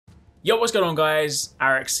Yo, what's going on guys?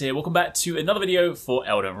 HyperX here. Welcome back to another video for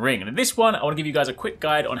Elden Ring. And in this one, I want to give you guys a quick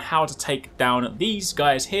guide on how to take down these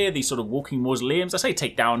guys here, these sort of walking mausoleums. I say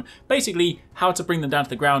take down, basically how to bring them down to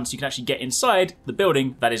the ground so you can actually get inside the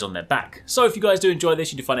building that is on their back. So if you guys do enjoy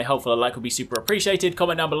this, you do find it helpful, a like would be super appreciated.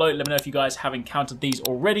 Comment down below, let me know if you guys have encountered these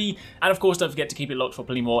already. And of course, don't forget to keep it locked for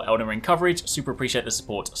plenty more Elden Ring coverage. Super appreciate the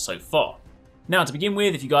support so far. Now, to begin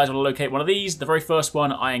with, if you guys want to locate one of these, the very first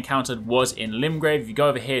one I encountered was in Limgrave. If you go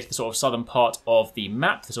over here to the sort of southern part of the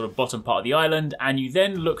map, the sort of bottom part of the island, and you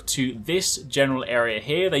then look to this general area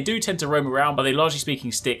here, they do tend to roam around, but they largely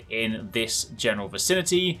speaking stick in this general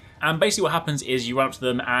vicinity. And basically what happens is you run up to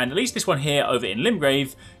them, and at least this one here over in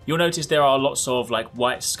Limgrave, you'll notice there are lots of like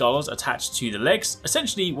white skulls attached to the legs.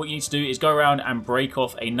 Essentially what you need to do is go around and break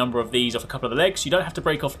off a number of these off a couple of the legs. You don't have to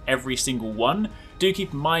break off every single one. Do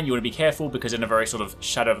keep in mind you want to be careful because in a very sort of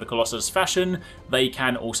Shadow of the Colossus fashion, they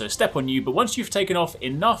can also step on you. But once you've taken off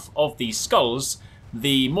enough of these skulls,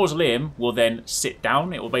 the mausoleum will then sit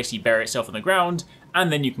down. It will basically bury itself on the ground,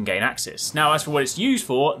 and then you can gain access. Now, as for what it's used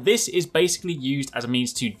for, this is basically used as a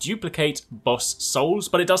means to duplicate boss souls,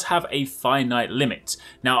 but it does have a finite limit.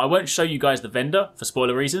 Now, I won't show you guys the vendor for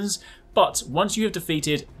spoiler reasons, but once you have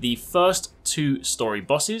defeated the first 2 story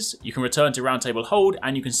bosses, you can return to Round Table Hold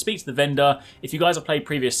and you can speak to the vendor. If you guys have played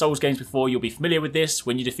previous Souls games before, you'll be familiar with this.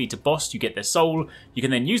 When you defeat a boss, you get their soul. You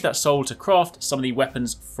can then use that soul to craft some of the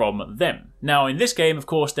weapons from them. Now, in this game, of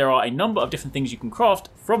course, there are a number of different things you can craft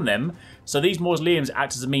from them. So these mausoleums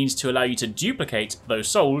act as a means to allow you to duplicate those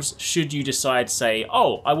souls should you decide, say,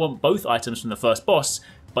 oh, I want both items from the first boss,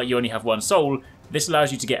 but you only have 1 soul. This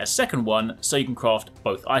allows you to get a second one so you can craft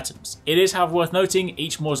both items. It is, however, worth noting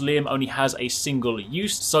each mausoleum only has a single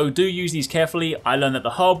use, so do use these carefully. I learned that the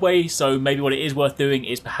hard way, so maybe what it is worth doing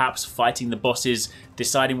is perhaps fighting the bosses,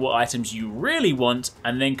 deciding what items you really want,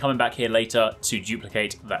 and then coming back here later to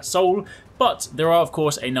duplicate that soul. But there are, of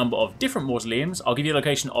course, a number of different mausoleums. I'll give you a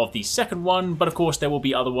location of the second one, but of course there will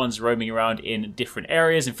be other ones roaming around in different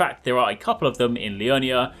areas. In fact, there are a couple of them in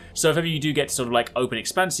Leonia, so if ever you do get to sort of like open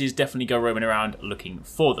expanses, definitely go roaming around looking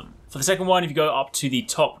for them. For the second one, if you go up to the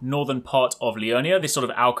top northern part of Leonia, this sort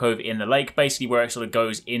of alcove in the lake, basically where it sort of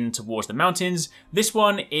goes in towards the mountains, this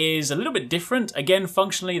one is a little bit different. Again,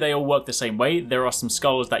 functionally, they all work the same way. There are some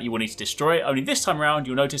skulls that you will need to destroy. Only this time around,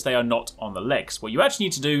 you'll notice they are not on the legs. What you actually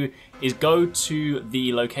need to do is go to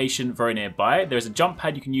the location very nearby. There's a jump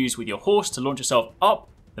pad you can use with your horse to launch yourself up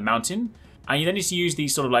the mountain. And you then need to use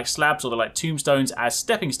these sort of like slabs or the like tombstones as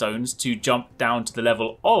stepping stones to jump down to the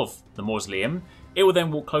level of the mausoleum. It will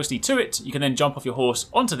then walk closely to it. You can then jump off your horse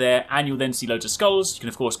onto there and you'll then see loads of skulls. You can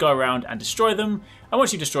of course go around and destroy them. And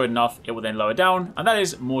once you've destroyed enough, it will then lower down. And that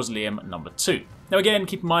is mausoleum number 2. Now again,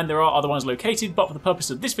 keep in mind there are other ones located, but for the purpose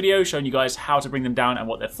of this video, showing you guys how to bring them down and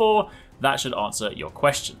what they're for, that should answer your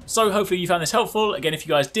question. So hopefully you found this helpful. Again, if you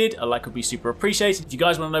guys did, a like would be super appreciated. If you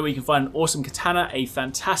guys want to know where you can find an awesome katana, a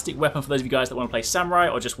fantastic weapon for those of you guys that want to play samurai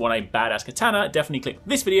or just want a badass katana, definitely click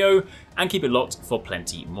this video and keep it locked for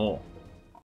plenty more.